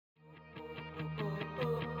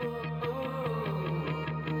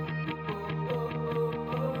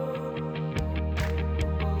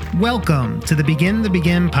Welcome to the Begin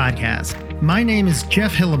podcast. My name is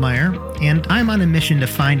Jeff Hillemeyer, and I'm on a mission to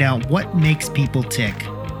find out what makes people tick.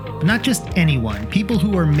 But not just anyone, people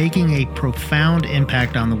who are making a profound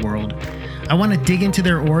impact on the world. I want to dig into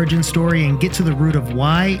their origin story and get to the root of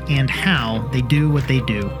why and how they do what they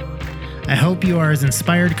do. I hope you are as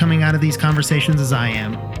inspired coming out of these conversations as I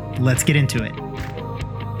am. Let's get into it.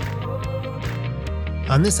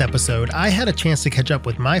 On this episode, I had a chance to catch up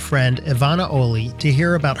with my friend Ivana Oli to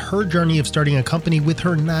hear about her journey of starting a company with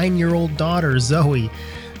her 9-year-old daughter, Zoe,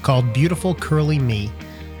 called Beautiful Curly Me.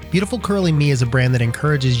 Beautiful Curly Me is a brand that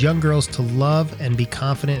encourages young girls to love and be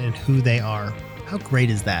confident in who they are. How great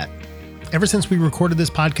is that? Ever since we recorded this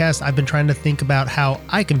podcast, I've been trying to think about how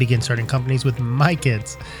I can begin starting companies with my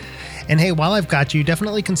kids. And hey, while I've got you,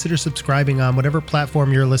 definitely consider subscribing on whatever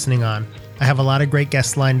platform you're listening on. I have a lot of great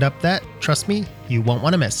guests lined up that, trust me, you won't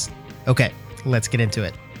want to miss. Okay, let's get into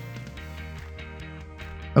it.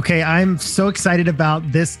 Okay, I'm so excited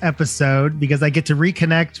about this episode because I get to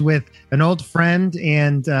reconnect with an old friend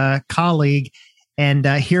and colleague and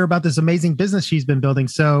hear about this amazing business she's been building.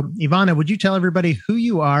 So, Ivana, would you tell everybody who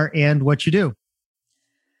you are and what you do?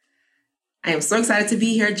 I am so excited to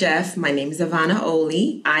be here, Jeff. My name is Ivana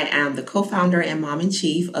Oli. I am the co-founder and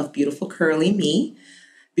mom-in-chief of Beautiful Curly Me.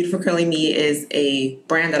 Beautiful Curly Me is a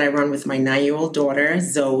brand that I run with my 9-year-old daughter,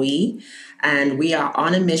 Zoe, and we are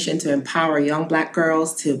on a mission to empower young Black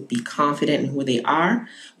girls to be confident in who they are.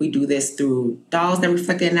 We do this through dolls that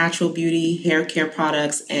reflect their natural beauty, hair care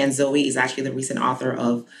products, and Zoe is actually the recent author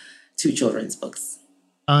of 2 children's books.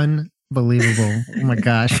 Unbelievable. Oh my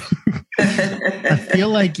gosh. I feel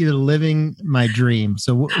like you're living my dream.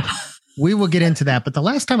 So we will get into that. But the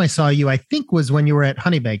last time I saw you, I think was when you were at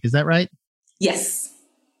Honeybake. Is that right? Yes.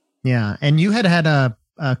 Yeah. And you had a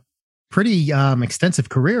pretty extensive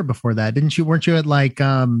career before that, didn't you? Weren't you at like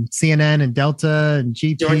CNN and Delta and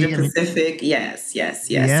GP? Georgia Pacific. Yes. Yeah.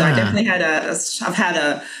 So I definitely I've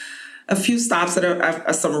had a few stops that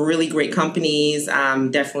are some really great companies.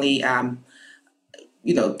 Definitely,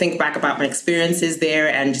 think back about my experiences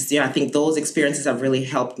there. And just, I think those experiences have really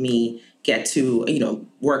helped me get to,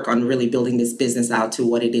 work on really building this business out to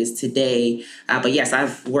what it is today. But yes,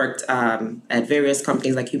 I've worked at various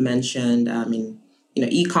companies, like you mentioned, in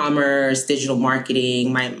e-commerce, digital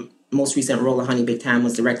marketing. My most recent role at Honeybake Tam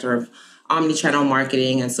was director of omnichannel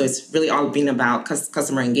marketing. And so it's really all been about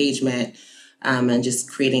customer engagement and just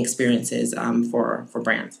creating experiences for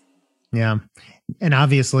brands. Yeah. And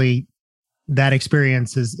obviously that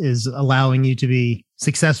experience is allowing you to be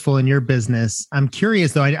successful in your business. I'm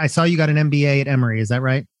curious though, I saw you got an MBA at Emory. Is that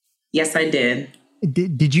right? Yes, I did.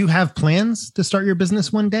 Did you have plans to start your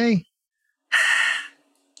business one day?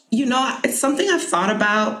 It's something I've thought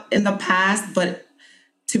about in the past, but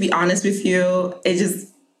to be honest with you, it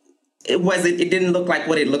didn't look like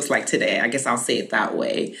what it looks like today. I guess I'll say it that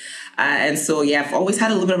way. And so, I've always had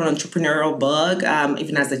a little bit of an entrepreneurial bug,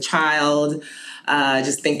 even as a child.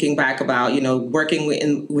 Just thinking back about,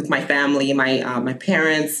 working with my family, my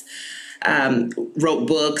parents wrote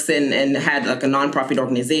books and had like a nonprofit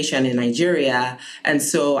organization in Nigeria. And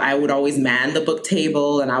so I would always man the book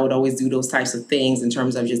table and I would always do those types of things in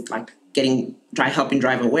terms of just like helping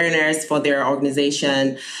drive awareness for their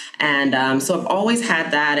organization. And so I've always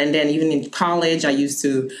had that. And then even in college, I used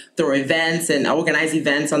to throw events and organize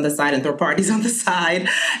events on the side and throw parties on the side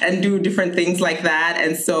and do different things like that.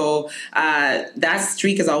 And so that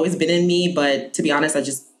streak has always been in me. But to be honest,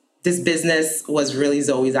 this business was really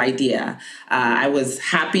Zoe's idea. I was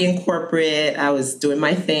happy in corporate. I was doing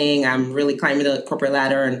my thing. I'm really climbing the corporate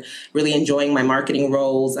ladder and really enjoying my marketing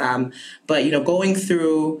roles. But, going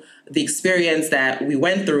through the experience that we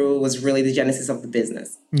went through was really the genesis of the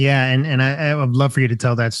business. Yeah. And I would love for you to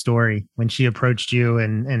tell that story when she approached you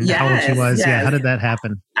and yes, how old she was. Yes. Yeah. How did that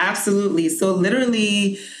happen? Absolutely. So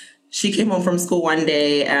literally, she came home from school one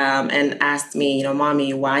day and asked me,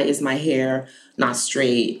 Mommy, why is my hair not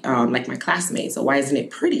straight like my classmates? Or why isn't it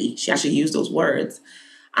pretty? She actually used those words.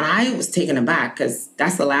 And I was taken aback because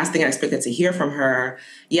that's the last thing I expected to hear from her.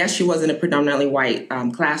 Yes, she was in a predominantly white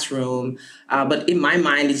classroom, but in my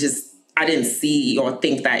mind, I didn't see or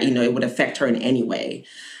think that, it would affect her in any way.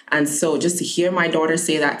 And so just to hear my daughter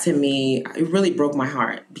say that to me, it really broke my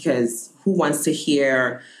heart because who wants to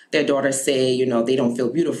hear their daughters say, they don't feel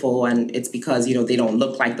beautiful, and it's because, they don't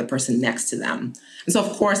look like the person next to them. And so,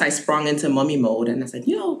 of course, I sprung into mommy mode, and I said,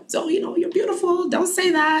 Zoe, you're beautiful. Don't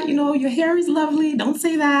say that. Your hair is lovely. Don't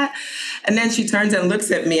say that. And then she turns and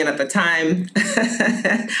looks at me, and at the time,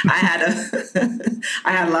 I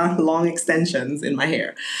had long extensions in my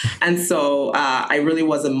hair, and so I really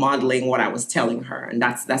wasn't modeling what I was telling her, and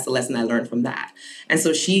that's the lesson I learned from that. And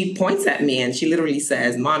so she points at me, and she literally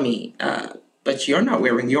says, "Mommy, but you're not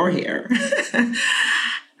wearing your hair."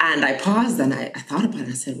 And I paused, and I thought about it.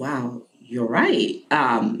 I said, "Wow, you're right."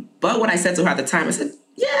 But what I said to her at the time, I said,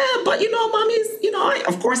 "Yeah, but mommy's,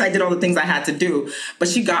 of course I did all the things I had to do." But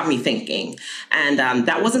she got me thinking. And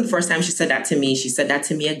that wasn't the first time she said that to me. She said that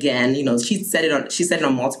to me again. She said it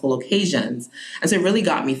on multiple occasions. And so it really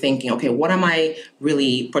got me thinking, okay, what am I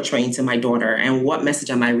really portraying to my daughter? And what message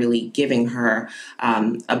am I really giving her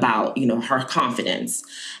about, her confidence?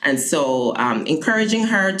 And so encouraging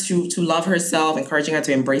her to love herself, encouraging her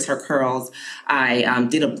to embrace her curls. I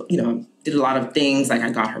did a lot of things, like I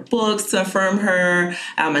got her books to affirm her.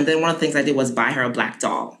 And then one of the things I did was buy her a black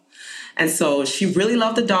doll. And so she really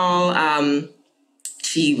loved the doll.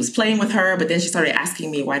 She was playing with her, but then she started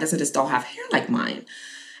asking me, why doesn't this doll have hair like mine?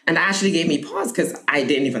 And that actually gave me pause because I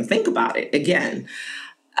didn't even think about it again.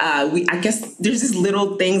 I guess there's just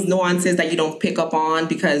little things, nuances that you don't pick up on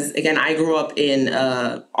because, again, I grew up in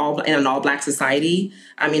an all-Black society.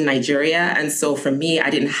 I'm in Nigeria. And so for me, I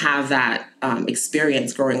didn't have that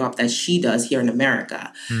experience growing up that she does here in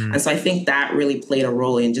America. And so I think that really played a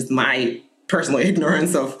role in just my personal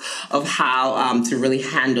ignorance of how to really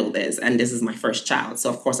handle this. And this is my first child. So,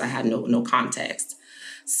 of course, I had no context.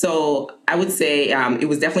 So I would say it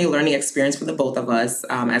was definitely a learning experience for the both of us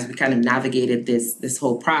as we kind of navigated this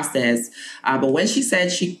whole process. But when she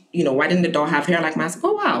said why didn't the doll have hair like mine? I said,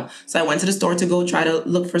 oh, wow. So I went to the store to go try to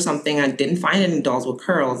look for something. I didn't find any dolls with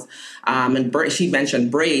curls. And she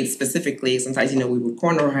mentioned braids specifically. Sometimes, we would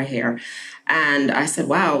corner her hair. And I said,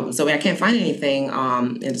 wow, Zoe, I can't find anything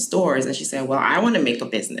in the stores. And she said, well, I want to make a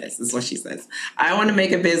business, is what she says. I want to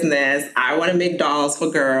make a business. I want to make dolls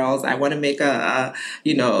for girls. I want to make a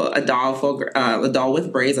doll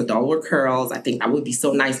with braids, a doll with curls. I think that would be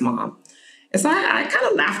so nice, Mom. And so I kind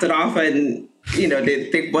of laughed it off and,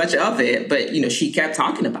 didn't think much of it. But, she kept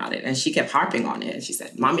talking about it and she kept harping on it. And she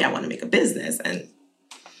said, Mommy, I want to make a business. And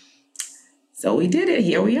so we did it.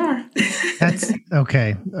 Here we are. That's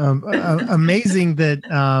okay. Amazing that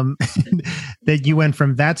that you went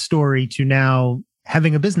from that story to now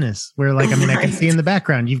having a business where, I can see in the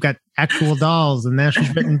background, you've got actual dolls and now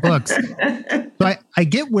she's written books. So I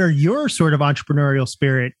get where your sort of entrepreneurial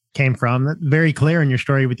spirit came from. That's very clear in your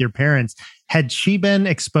story with your parents. Had she been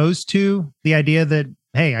exposed to the idea that,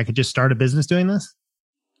 hey, I could just start a business doing this?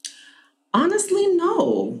 Honestly,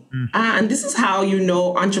 no. And this is how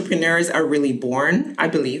entrepreneurs are really born. I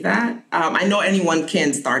believe that. I know anyone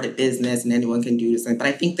can start a business and anyone can do this, but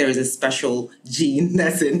I think there is a special gene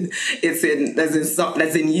that's in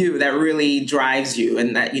you that really drives you,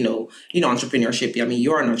 and that entrepreneurship. I mean,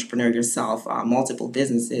 you're an entrepreneur yourself, multiple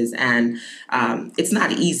businesses, and it's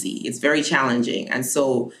not easy. It's very challenging, and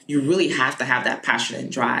so you really have to have that passion and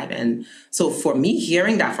drive. And so for me,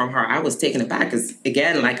 hearing that from her, I was taken aback because,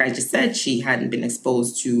 again, like I just said, she hadn't been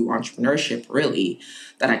exposed to entrepreneurship really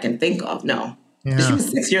that I can think of. No. Yeah. She was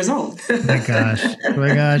 6 years old. Oh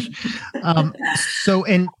my gosh. So,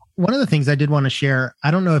 and one of the things I did want to share,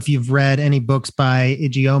 I don't know if you've read any books by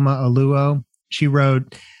Ijeoma Oluo. She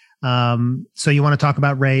wrote, So You Want to Talk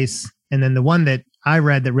About Race. And then the one that I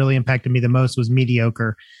read that really impacted me the most was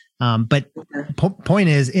Mediocre. But point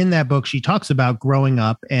is, in that book, she talks about growing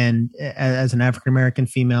up and as an African-American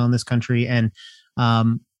female in this country and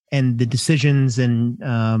the decisions and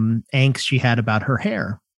angst she had about her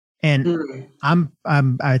hair. And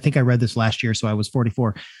I think I read this last year, so I was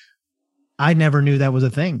 44. I never knew that was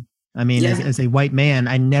a thing. I mean, as a white man,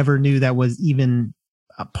 I never knew that was even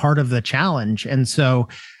a part of the challenge. And so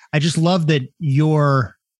I just love that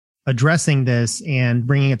you're addressing this and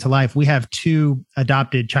bringing it to life. We have 2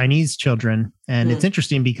 adopted Chinese children, and it's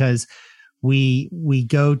interesting because we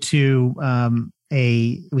go to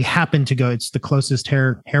we happen to go, it's the closest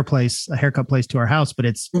haircut place to our house, but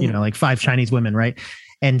it's, like 5 Chinese women. Right.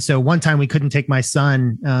 And so one time we couldn't take my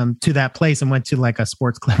son to that place and went to like a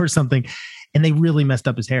sports club or something, and they really messed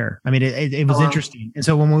up his hair. I mean, it was interesting. And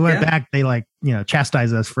so when we went back, they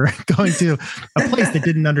chastised us for going to a place that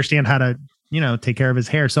didn't understand how to, take care of his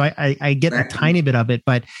hair. So I get a tiny bit of it,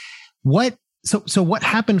 but what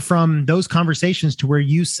happened from those conversations to where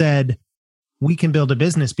you said, we can build a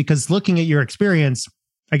business? Because looking at your experience,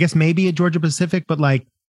 I guess maybe at Georgia Pacific, but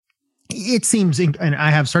it seems, and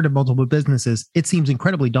I have started multiple businesses, it seems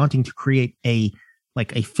incredibly daunting to create a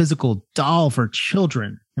physical doll for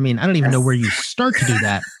children. I mean, I don't even know where you start to do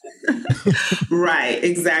that. Right,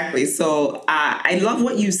 exactly. So I love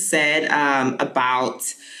what you said about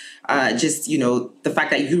just, the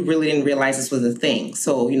fact that you really didn't realize this was a thing.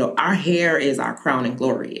 So, our hair is our crown and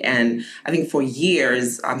glory. And I think for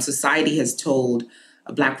years, society has told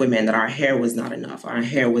Black women that our hair was not enough, our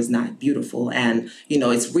hair was not beautiful. And,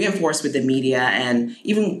 it's reinforced with the media. And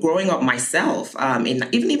even growing up myself,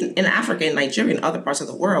 even in Africa and Nigeria and other parts of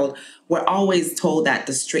the world, we're always told that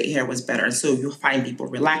the straight hair was better. And so you find people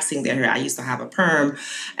relaxing their hair. I used to have a perm,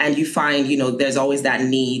 and you find, there's always that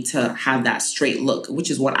need to have that straight look, which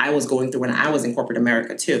is what I was going through when I was in corporate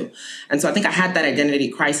America too. And so I think I had that identity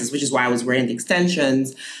crisis, which is why I was wearing the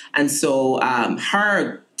extensions. And so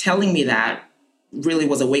her telling me that really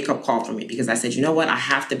was a wake-up call for me, because I said, you know what, I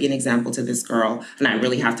have to be an example to this girl, and I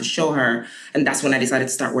really have to show her. And that's when I decided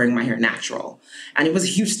to start wearing my hair natural. And it was a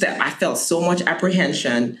huge step. I felt so much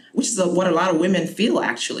apprehension, which is what a lot of women feel,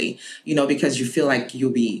 actually, because you feel like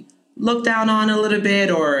you'll be looked down on a little bit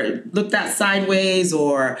or looked at sideways,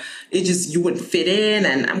 or you wouldn't fit in.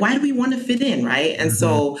 And why do we want to fit in, right? And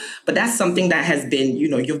so, but that's something that has been,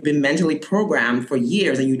 you've been mentally programmed for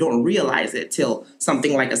years, and you don't realize it till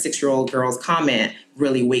something like a 6-year-old girl's comment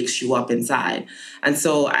really wakes you up inside. And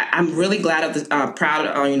so I'm really glad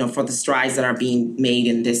proud, for the strides that are being made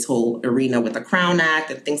in this whole arena with the Crown Act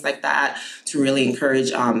and things like that, to really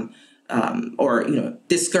encourage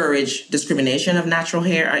discourage discrimination of natural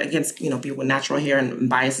hair against, people with natural hair and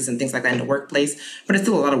biases and things like that in the workplace. But it's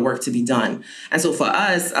still a lot of work to be done. And so for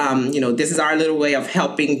us, this is our little way of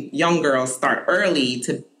helping young girls start early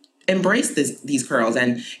to embrace these curls.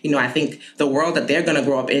 And, I think the world that they're going to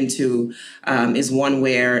grow up into is one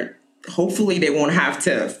where hopefully they won't have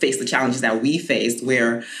to face the challenges that we faced,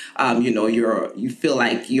 where, you feel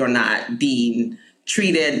like you're not being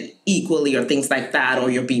treated equally or things like that, or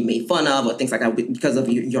you're being made fun of or things like that because of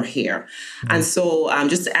your hair. Mm-hmm. And so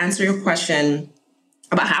just to answer your question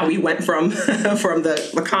about how we went from from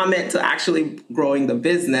the comment to actually growing the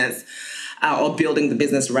business or building the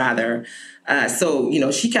business rather. So,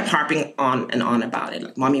 she kept harping on and on about it.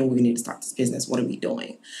 Like, Mommy, we need to start this business. What are we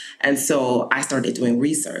doing? And so I started doing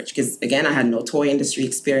research because, again, I had no toy industry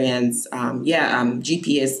experience.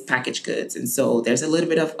 GP is packaged goods. And so there's a little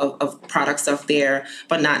bit of product stuff there,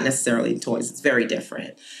 but not necessarily toys. It's very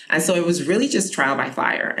different. And so it was really just trial by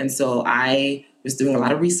fire. And so I was doing a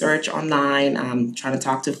lot of research online, trying to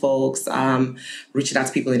talk to folks, reaching out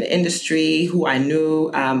to people in the industry who I knew.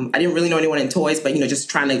 I didn't really know anyone in toys, but, just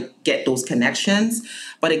trying to get those connections.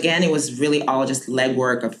 But again, it was really all just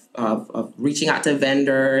legwork of reaching out to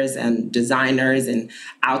vendors and designers and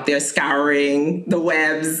out there scouring the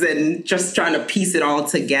webs and just trying to piece it all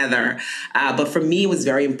together. But for me, it was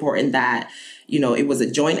very important that it was a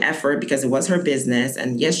joint effort because it was her business.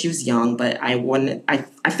 And yes, she was young, but I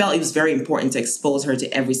felt it was very important to expose her to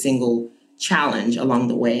every single challenge along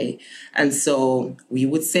the way. And so we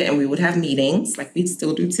would sit and we would have meetings like we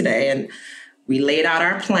still do today. And we laid out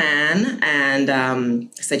our plan and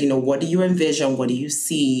said, what do you envision? What do you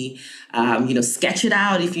see? Sketch it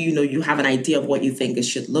out if you have an idea of what you think it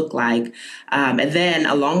should look like. And then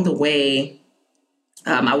along the way,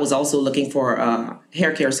 I was also looking for a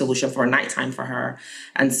hair care solution for nighttime for her.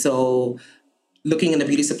 And so looking in the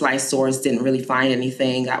beauty supply stores, didn't really find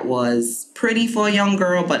anything that was pretty for a young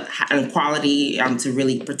girl, but and quality to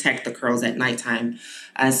really protect the curls at nighttime.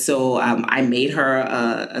 So I made her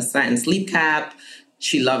a satin sleep cap.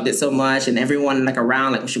 She loved it so much. And everyone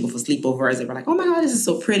around, when she go for sleepovers, they were like, oh my God, this is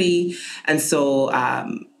so pretty. And so,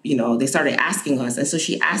 they started asking us. And so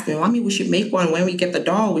she asked me, Mommy, we should make one. When we get the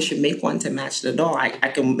doll, we should make one to match the doll. I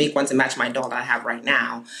can make one to match my doll that I have right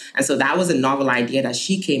now. And so that was a novel idea that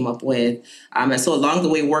she came up with. And so along the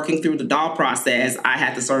way, working through the doll process, I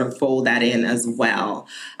had to sort of fold that in as well.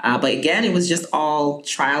 But again, it was just all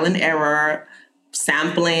trial and error,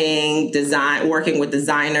 sampling, design, working with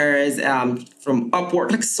designers from Upwork,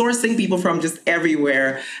 sourcing people from just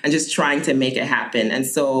everywhere and just trying to make it happen. And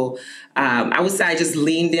so I would say I just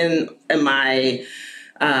leaned in my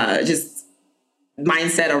just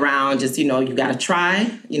mindset around just, you got to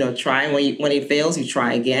try, try. And when it fails, you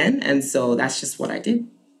try again. And so that's just what I did.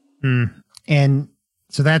 And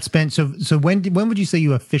so that's been, so when would you say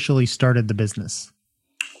you officially started the business?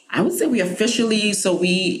 I would say we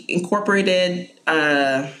incorporated,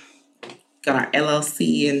 got our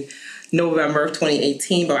LLC in November of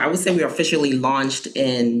 2018, but I would say we officially launched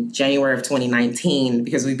in January of 2019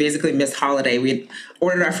 because we basically missed holiday. We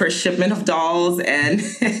ordered our first shipment of dolls and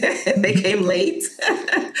they came late.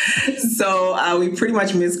 So we pretty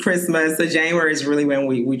much missed Christmas. So January is really when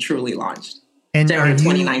we truly launched. And January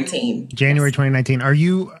 2019. January 2019. Are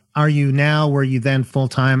you now, were you then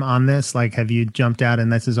full-time on this? Like, have you jumped out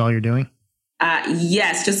and this is all you're doing?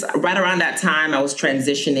 Yes, just right around that time I was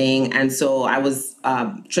transitioning. And so I was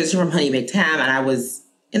transitioning from Honey Baked Ham, and I was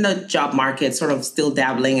in the job market, sort of still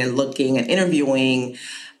dabbling and looking and interviewing.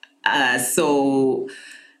 So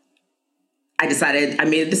I decided, I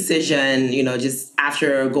made a decision, just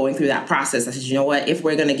after going through that process, I said, you know what, if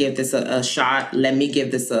we're going to give this a shot, let me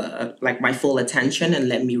give this my full attention and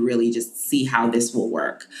let me really just see how this will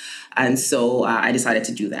work. And so I decided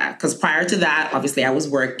to do that because prior to that, obviously I was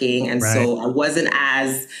working. And right. So I wasn't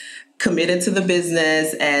as committed to the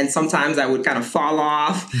business, and sometimes I would kind of fall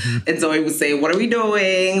off. Mm-hmm. And so he would say, what are we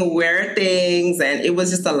doing? Where are things? And it was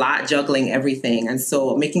just a lot juggling everything. And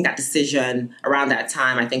so making that decision around that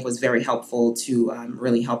time, I think was very helpful to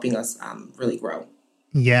really helping us really grow.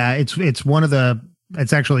 Yeah,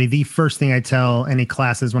 it's actually the first thing I tell any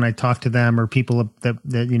classes when I talk to them or people that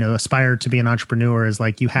aspire to be an entrepreneur is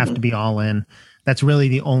like, you have mm-hmm. to be all in. That's really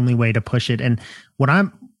the only way to push it. And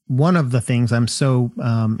one of the things I'm so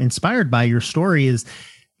inspired by your story is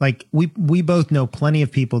like we both know plenty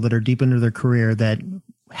of people that are deep into their career that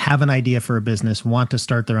have an idea for a business, want to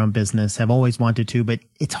start their own business, have always wanted to, but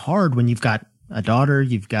it's hard when you've got a daughter,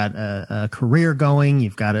 you've got a career going,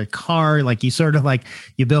 you've got a car, like you sort of like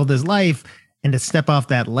you build this life, and to step off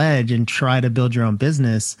that ledge and try to build your own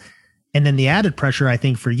business. And then the added pressure, I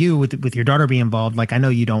think, for you with your daughter being involved, like I know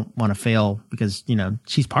you don't want to fail because,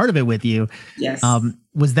 she's part of it with you. Yes.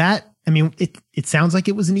 Was that, it sounds like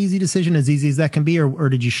it was an easy decision, as easy as that can be, or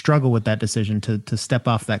did you struggle with that decision to step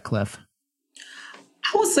off that cliff?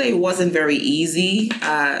 I would say it wasn't very easy.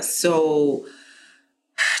 So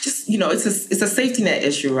just, it's a safety net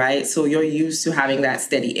issue, right? So you're used to having that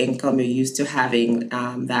steady income. You're used to having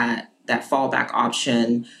that fallback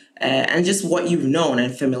option. And just what you've known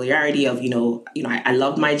and familiarity of, I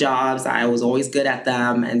loved my jobs. I was always good at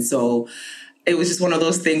them. And so it was just one of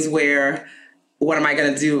those things where, what am I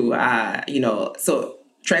going to do? So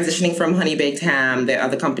transitioning from Honey Baked Ham, the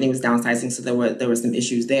other company was downsizing. So there were some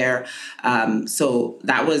issues there. So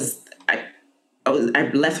that was,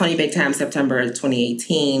 I left Honey Baked Ham September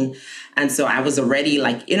 2018. And so I was already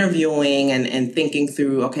like interviewing and thinking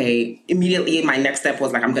through, okay, immediately my next step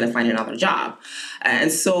was like, I'm going to find another job.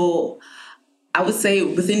 And so I would say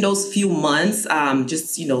within those few months,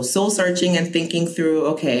 just, soul searching and thinking through,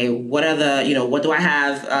 okay, what what do I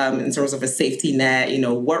have in terms of a safety net?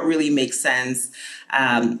 What really makes sense?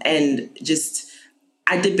 And just,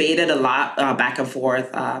 I debated a lot back and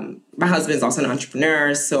forth. My husband's also an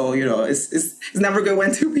entrepreneur, so it's never good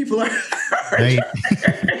when two people are right.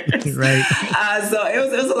 Right. So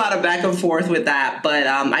it was a lot of back and forth with that, but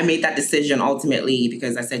I made that decision ultimately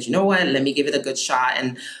because I said, you know what, let me give it a good shot.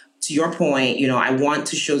 And to your point, I want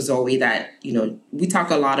to show Zoe that we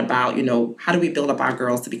talk a lot about how do we build up our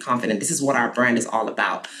girls to be confident. This is what our brand is all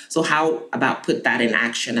about. So how about put that in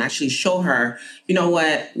action? Actually show her,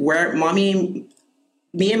 where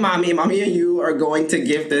me and mommy and you are going to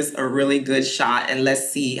give this a really good shot, and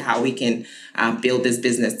let's see how we can build this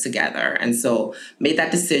business together. And so made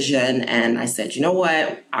that decision, and I said, you know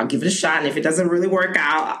what, I'll give it a shot. And if it doesn't really work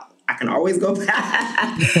out, I can always go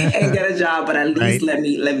back and get a job, but at least let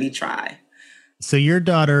me try. So your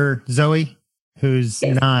daughter, Zoe, who's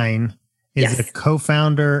 9, is a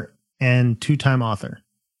co-founder and 2-time author.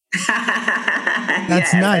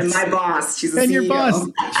 That's nuts. And my boss, she's a and CEO. Your boss,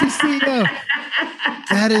 she's CEO.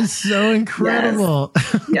 That is so incredible.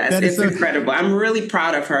 Yes, it's incredible. I'm really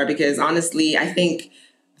proud of her because honestly, I think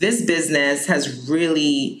this business has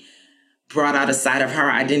really brought out a side of her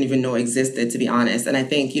I didn't even know existed, to be honest. And I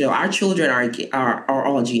think, our children are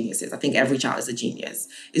all geniuses. I think every child is a genius.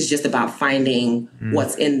 It's just about finding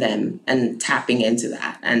what's in them and tapping into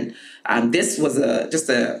that. And this was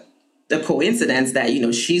the coincidence that,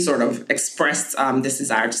 she sort of expressed this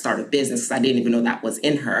desire to start a business because I didn't even know that was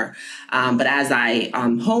in her. But as I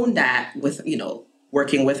honed that with,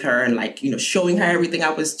 working with her and showing her everything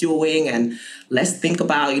I was doing and let's think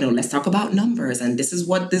about, let's talk about numbers and this is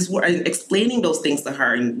what this were, and explaining those things to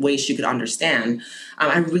her in ways she could understand,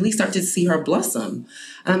 I really started to see her blossom.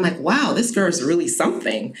 And I'm like, wow, this girl is really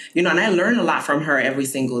something, and I learn a lot from her every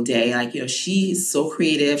single day. She's so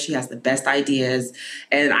creative. She has the best ideas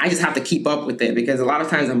and I just have to keep up with it because a lot of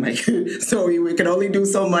times I'm like, so we can only do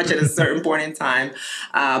so much at a certain point in time.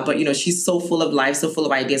 But she's so full of life, so full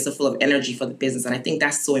of ideas, so full of energy for the business. And I think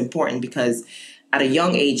that's so important because at a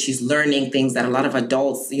young age, she's learning things that a lot of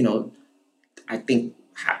adults, I think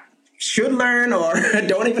should learn or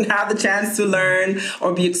don't even have the chance to learn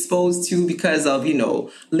or be exposed to because of,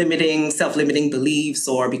 self-limiting beliefs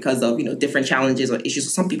or because of, different challenges or issues. So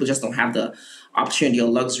some people just don't have the opportunity or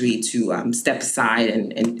luxury to step aside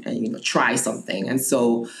and try something. And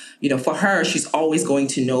so, for her, she's always going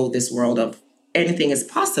to know this world of anything is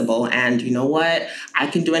possible. And you know what? I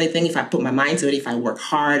can do anything if I put my mind to it, if I work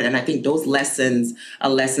hard. And I think those lessons are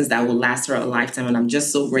lessons that will last her a lifetime. And I'm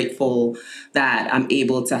just so grateful that I'm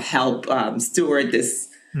able to help steward this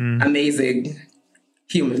amazing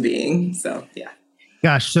human being. So, yeah.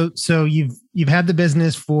 Gosh. So you've had the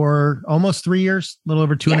business for almost 3 years, a little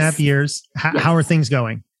over 2.5 years. How are things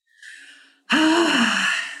going?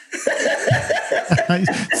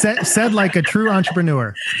 said like a true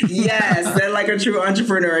entrepreneur. Yes, said like a true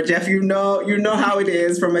entrepreneur, Jeff. You know how it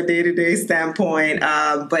is from a day-to-day standpoint.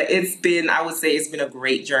 But I would say it's been a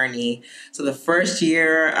great journey. So the first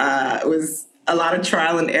year was a lot of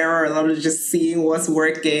trial and error, a lot of just seeing what's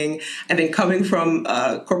working. And then coming from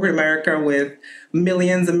corporate America with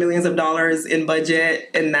millions and millions of dollars in budget,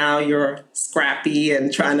 and now you're scrappy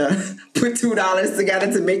and trying to put $2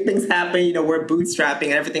 together to make things happen. We're bootstrapping,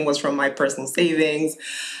 and everything was from my personal savings.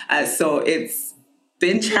 So it's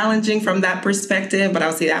been challenging from that perspective, but I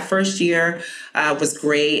would say that first year was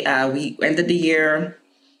great. We ended the year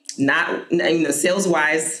not,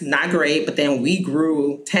 sales-wise, not great, but then we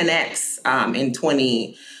grew 10x in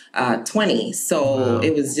 2020. So wow.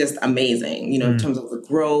 It was just amazing, in terms of the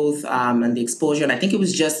growth and the exposure. And I think it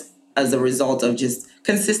was just as a result of just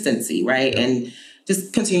consistency, right? And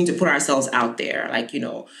just continuing to put ourselves out there.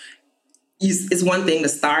 It's one thing to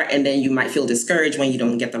start, and then you might feel discouraged when you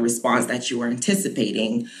don't get the response that you were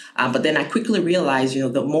anticipating. But then I quickly realized,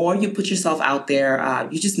 the more you put yourself out there,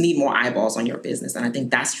 you just need more eyeballs on your business. And I think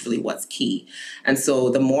that's really what's key. And so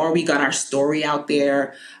the more we got our story out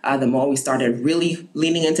there, the more we started really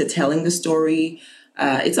leaning into telling the story.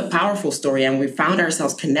 It's a powerful story, and we found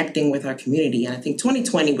ourselves connecting with our community. And I think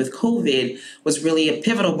 2020 with COVID was really a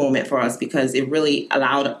pivotal moment for us because it really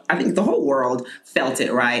allowed, I think the whole world felt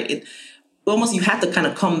it, right? Almost you have to kind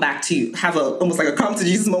of come back to have almost like a come to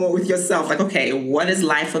Jesus moment with yourself. Like, okay, what is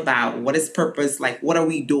life about? What is purpose? Like, what are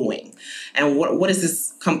we doing? And what is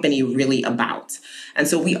this company really about? And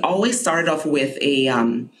so we always started off with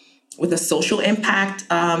a social impact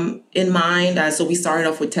in mind. So we started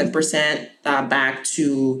off with 10% back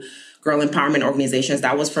to girl empowerment organizations.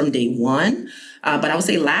 That was from day one. But I would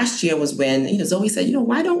say last year was when, Zoe said,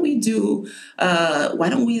 why don't we do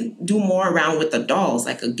more around with the dolls,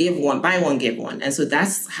 like a give one, buy one, give one. And so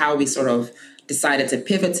that's how we sort of decided to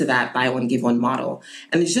pivot to that buy one, give one model.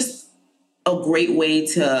 And it's just a great way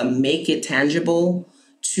to make it tangible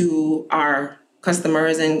to our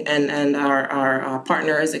customers and our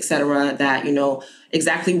partners, et cetera, that,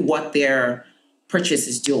 exactly what their purchase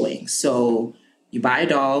is doing. So you buy a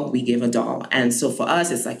doll, we give a doll. And so for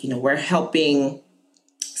us, it's like, we're helping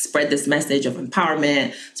spread this message of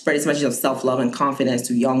empowerment, spread this message of self-love and confidence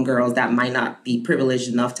to young girls that might not be privileged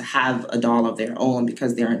enough to have a doll of their own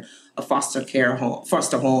because they're in a foster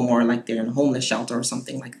home, or like they're in a homeless shelter or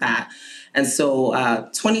something like that. And so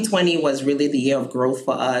 2020 was really the year of growth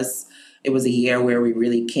for us. It was a year where we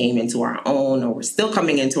really came into our own, or we're still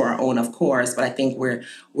coming into our own, of course, but I think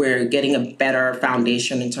we're getting a better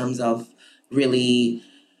foundation in terms of really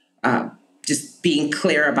just being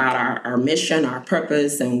clear about our mission, our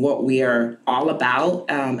purpose, and what we are all about,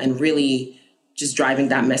 and really just driving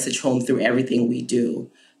that message home through everything we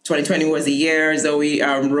do. 2020 was a year Zoe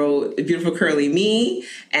wrote Beautiful Curly Me.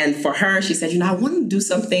 And for her, she said, I want to do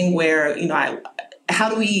something where, how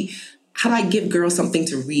do I give girls something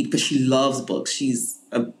to read? Because she loves books. She's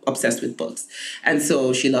obsessed with books. And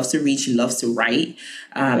so she loves to read. She loves to write.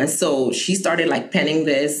 And so she started penning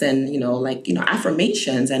this and,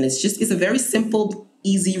 affirmations. And it's a very simple,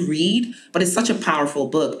 easy read, but it's such a powerful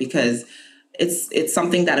book because it's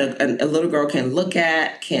something that a little girl can look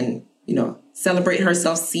at, can, celebrate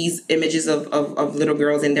herself, sees images of little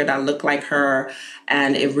girls in there that look like her.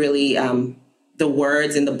 And it really, the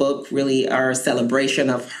words in the book really are a celebration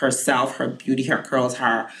of herself, her beauty, her curls,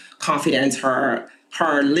 her confidence, her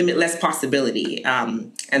limitless possibility.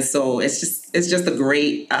 And so it's just a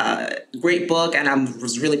great book. And I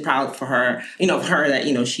was really proud for her, of her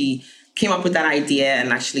that, she came up with that idea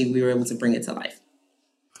and actually we were able to bring it to life.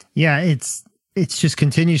 Yeah, it's just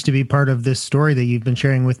continues to be part of this story that you've been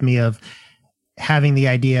sharing with me of having the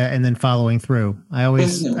idea and then following through. I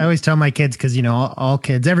always tell my kids, because, all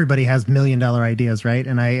kids, everybody has $1 million ideas, right?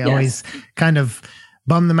 And I always kind of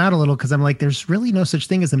bum them out a little because I'm like, there's really no such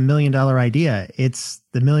thing as $1 million idea. It's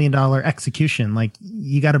the $1 million execution. Like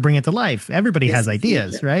you got to bring it to life. Everybody has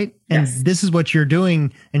ideas, right? And this is what you're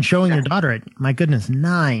doing and showing your daughter at, my goodness,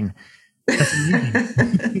 9. That's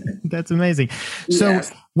amazing. That's amazing. So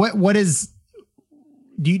what is,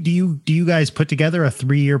 do you guys put together a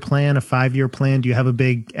 3-year plan, a 5-year plan? Do you have a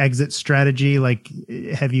big exit strategy? Like,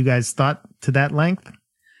 have you guys thought to that length?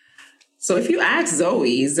 So if you ask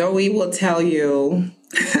Zoe will tell you,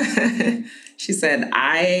 she said,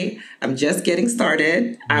 I am just getting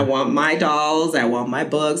started. I want my dolls. I want my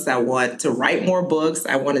books. I want to write more books.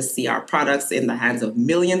 I want to see our products in the hands of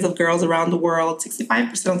millions of girls around the world.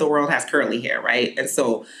 65% of the world has curly hair, right? And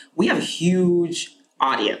so we have a huge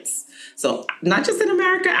audience. So not just in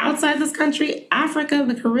America, outside this country, Africa,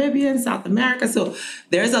 the Caribbean, South America. So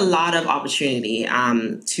there's a lot of opportunity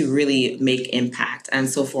to really make impact. And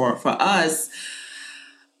so for us,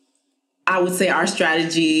 I would say our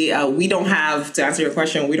strategy, we don't have, to answer your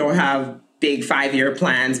question, we don't have big 5-year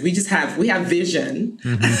plans. We have vision,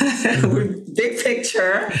 big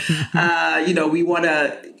picture. We want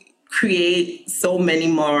to create so many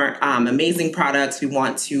more amazing products. We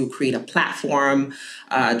want to create a platform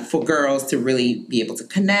for girls to really be able to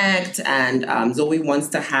connect. And Zoe wants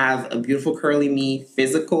to have a beautiful Curly Me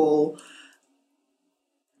physical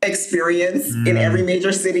experience in every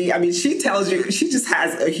major city. I mean, she tells you, she just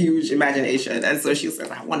has a huge imagination. And so she says,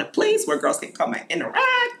 I want a place where girls can come and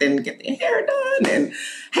interact and get their hair done and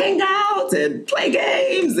hang out and play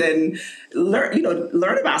games and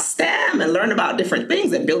learn about STEM and learn about different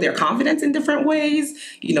things and build their confidence in different ways.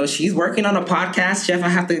 She's working on a podcast. Jeff, I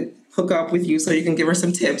have to hook up with you so you can give her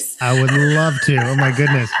some tips. I would love to. Oh my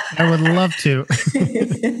goodness. I would love to.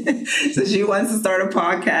 So she wants to start a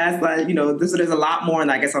podcast. There's a lot more,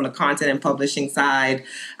 I guess, on the content and publishing side.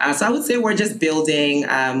 So I would say we're just building.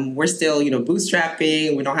 We're still,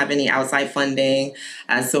 bootstrapping. We don't have any outside funding.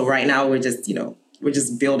 So right now we're just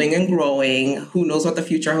building and growing. Who knows what the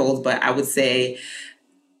future holds? But I would say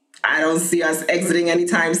I don't see us exiting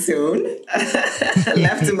anytime soon.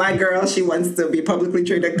 Left to my girl, she wants to be a publicly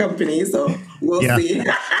traded company, so we'll see.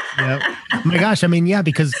 Yeah. Oh my gosh, I mean,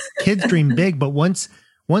 because kids dream big, but once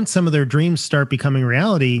some of their dreams start becoming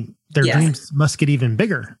reality, their dreams must get even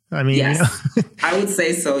bigger. I mean, I would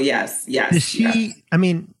say so. Yes. Is she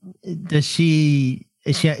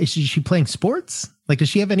playing sports? Like, does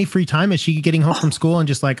she have any free time? Is she getting home from school and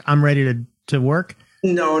just like, I'm ready to work?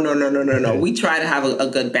 No. We try to have a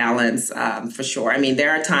good balance for sure. I mean, there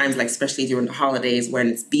are times, like especially during the holidays when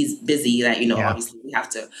it's busy that, obviously we have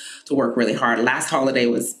to work really hard. Last holiday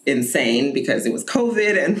was insane because it was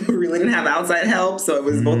COVID and we really didn't have outside help. So it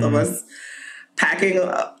was both of us packing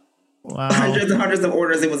hundreds and hundreds of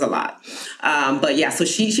orders. It was a lot. But yeah, so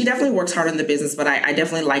she definitely works hard in the business, but I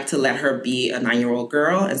definitely like to let her be a 9-year-old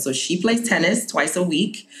girl. And so she plays tennis twice a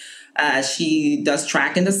week. She does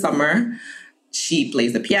track in the summer. She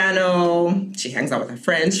plays the piano. She hangs out with her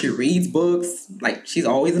friends. She reads books. Like, she's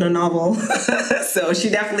always in a novel. So she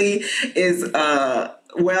definitely is a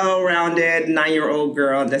well-rounded 9-year-old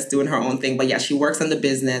girl that's doing her own thing. But yeah, she works in the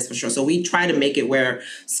business for sure. So we try to make it where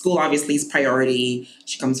school obviously is priority.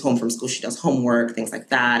 She comes home from school. She does homework, things like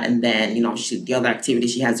that. And then, the other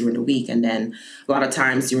activities she has during the week. And then a lot of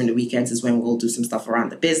times during the weekends is when we'll do some stuff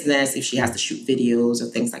around the business. If she has to shoot videos or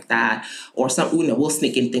things like that, or we'll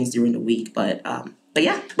sneak in things during the week. But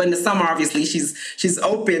in the summer, obviously, she's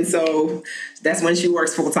open. So that's when she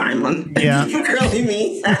works full time on Curly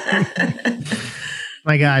Me.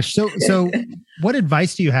 My gosh. So what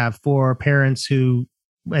advice do you have for parents who,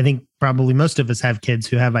 I think probably most of us have kids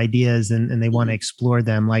who have ideas and they want to explore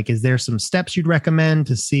them? Like, is there some steps you'd recommend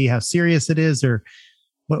to see how serious it is, or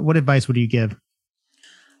what advice would you give?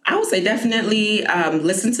 I would say definitely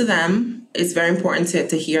listen to them. It's very important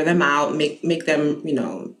to hear them out, make them,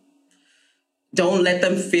 don't let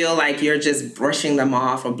them feel like you're just brushing them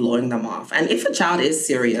off or blowing them off. And if a child is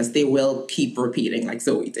serious, they will keep repeating like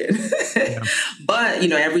Zoe did. Yeah. But,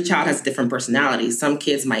 every child has different personalities. Some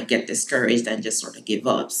kids might get discouraged and just sort of give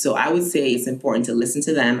up. So I would say it's important to listen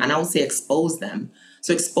to them, and I would say expose them.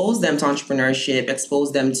 So expose them to entrepreneurship,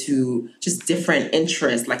 expose them to just different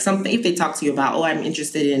interests. Like something, if they talk to you about, I'm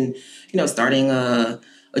interested in, starting a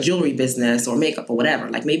jewelry business or makeup or whatever,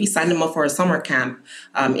 like maybe sign them up for a summer camp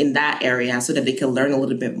in that area so that they can learn a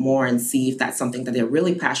little bit more and see if that's something that they're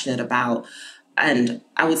really passionate about. And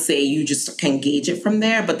I would say you just can gauge it from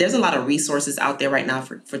there. But there's a lot of resources out there right now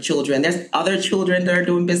for children. There's other children that are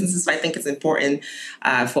doing businesses. So I think it's important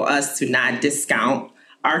for us to not discount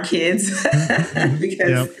our kids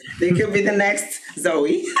because they could be the next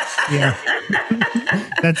Zoe.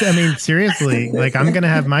 I mean, seriously, like I'm going to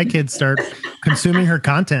have my kids start consuming her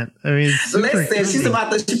content. I mean, it's super Listen, she's exciting.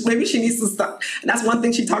 about to, maybe she needs to start. That's one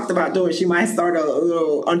thing she talked about doing. She might start a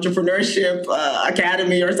little entrepreneurship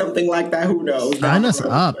academy or something like that. Who knows? Sign us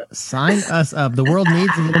up. Sign us up. The world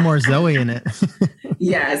needs a little more Zoe in it.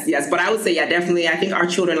 Yes, yes. But I would say, yeah, definitely. I think our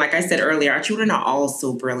children, like I said earlier, our children are all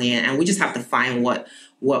so brilliant, and we just have to find what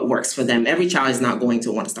works for them. Every child is not going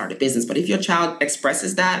to want to start a business, but if your child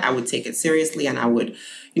expresses that, I would take it seriously, and I would,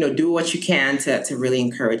 do what you can to really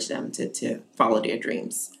encourage them to follow their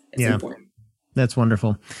dreams. It's important. That's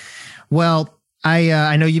wonderful. Well,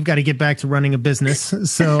 I know you've got to get back to running a business,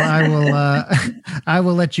 so I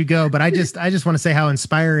will let you go. But I just want to say how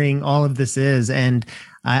inspiring all of this is, and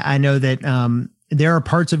I know that there are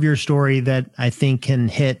parts of your story that I think can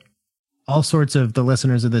hit all sorts of the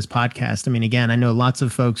listeners of this podcast. I mean, again, I know lots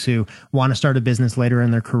of folks who want to start a business later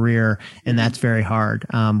in their career, and that's very hard.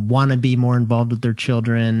 Want to be more involved with their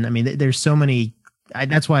children. I mean, there's so many.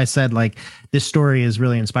 That's why I said, like, this story is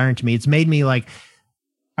really inspiring to me. It's made me like,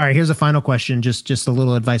 all right, here's a final question. Just a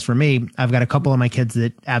little advice for me. I've got a couple of my kids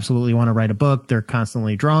that absolutely want to write a book. They're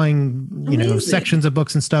constantly drawing, sections of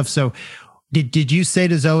books and stuff. So did you say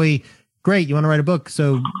to Zoe, great, you want to write a book,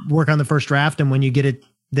 so work on the first draft, and when you get it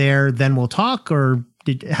there, then we'll talk? Or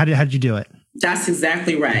how did you do it? That's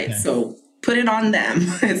exactly right. Okay. So put it on them.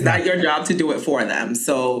 It's not your job to do it for them.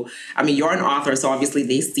 So, I mean, you're an author, so obviously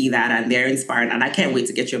they see that and they're inspired. And I can't wait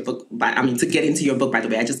to get your book, to get into your book, by the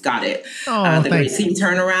way. I just got it. The Great Team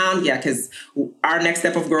Turnaround. Yeah, because our next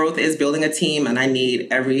step of growth is building a team, and I need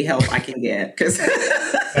every help I can get.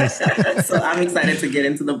 So I'm excited to get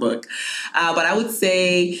into the book. But I would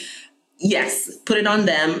say, yes, put it on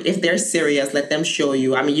them. If they're serious, let them show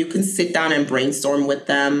you. I mean, you can sit down and brainstorm with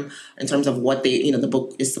them in terms of what the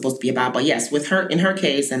book is supposed to be about. But yes, in her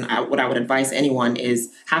case, and what I would advise anyone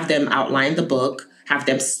is have them outline the book, have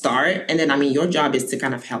them start. And then, your job is to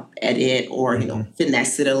kind of help edit or,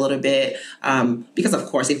 finesse it a little bit. Because of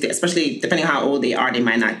course, especially depending on how old they are, they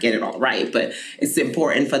might not get it all right. But it's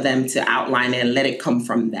important for them to outline it and let it come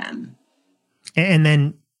from them. And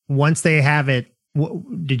then once they have it,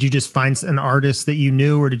 did you just find an artist that you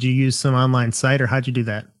knew, or did you use some online site, or how'd you do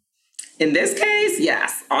that? In this case,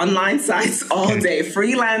 yes, online sites all day,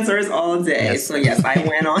 freelancers all day. Yes. So yes, I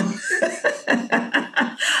went on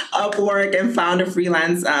Upwork and found a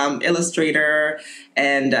freelance illustrator,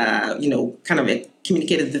 and kind of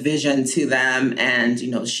communicated the vision to them. And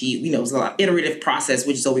it was a lot of iterative process,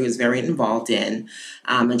 which Zoe was very involved in,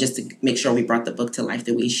 and just to make sure we brought the book to life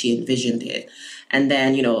the way she envisioned it. And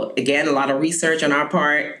then, again, a lot of research on our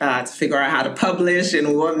part to figure out how to publish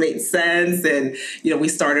and what made sense. And, we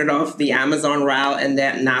started off the Amazon route, and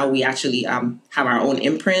then now we actually have our own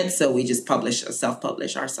imprint. So we just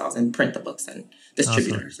self-publish ourselves and print the books and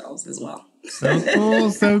distribute ourselves as well. So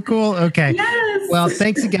cool. So cool. Okay. Yes. Well,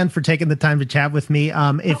 thanks again for taking the time to chat with me.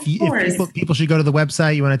 If people should go to the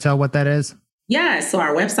website, you want to tell what that is? Yeah. So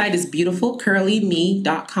our website is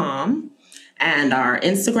beautifulcurlyme.com. And our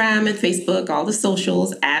Instagram and Facebook, all the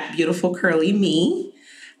socials at Beautiful Curly Me.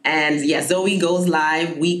 And yeah, Zoe goes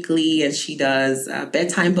live weekly, and she does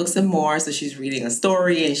bedtime books and more. So she's reading a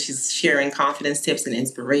story and she's sharing confidence tips and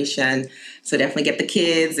inspiration. So definitely get the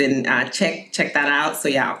kids and check that out. So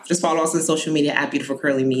yeah, just follow us on social media at Beautiful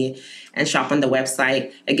Curly Me and shop on the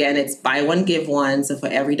website. Again, it's buy one, give one. So for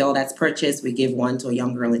every doll that's purchased, we give one to a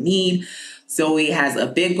young girl in need. Zoe has a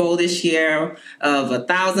big goal this year of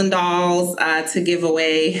 1,000 dolls to give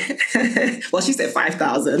away. Well, she said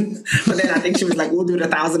 5,000, but then I think she was like, we'll do it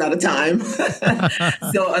 1,000 at a time.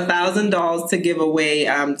 So 1,000 dolls to give away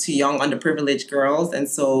to young underprivileged girls. And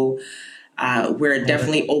so we're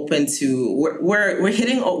definitely open to,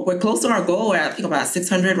 we're close to our goal. We're at, I think, about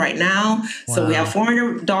 600 right now. Wow. So we have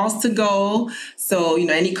 400 dolls to go. So,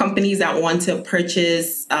 any companies that want to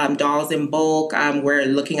purchase dolls in bulk, we're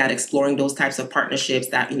looking at exploring those types of partnerships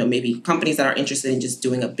that, maybe companies that are interested in just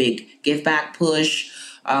doing a big give back push.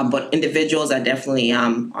 But individuals are definitely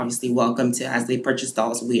obviously welcome to, as they purchase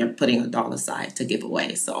dolls, we are putting $1 aside to give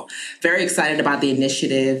away. So very excited about the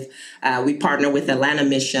initiative. We partner with Atlanta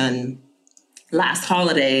Mission last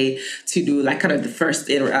holiday to do like kind of the first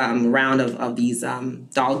round of these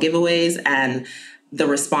doll giveaways, and the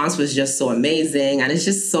response was just so amazing. And it's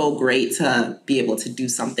just so great to be able to do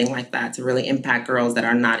something like that to really impact girls that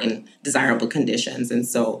are not in desirable conditions. And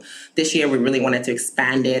so this year we really wanted to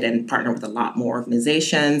expand it and partner with a lot more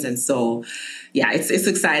organizations. And so yeah, it's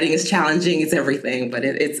exciting, it's challenging, it's everything, but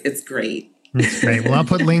it's great. That's great. Well, I'll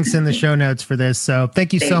put links in the show notes for this. So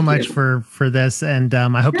thank you so much for this, and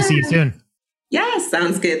I hope to see you soon. Yeah,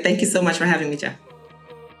 sounds good. Thank you so much for having me, Jeff.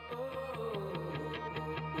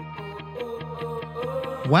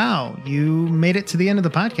 Wow, you made it to the end of the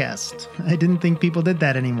podcast. I didn't think people did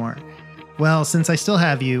that anymore. Well, since I still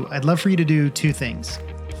have you, I'd love for you to do two things.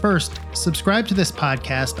 First, subscribe to this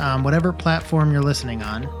podcast on whatever platform you're listening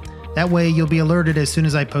on. That way you'll be alerted as soon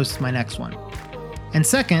as I post my next one. And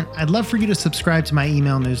second, I'd love for you to subscribe to my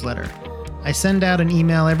email newsletter. I send out an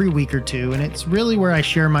email every week or two, and it's really where I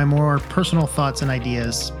share my more personal thoughts and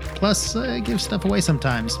ideas. Plus, I give stuff away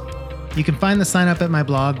sometimes. You can find the sign up at my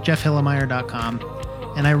blog, jeffhillemeyer.com,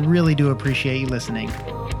 and I really do appreciate you listening.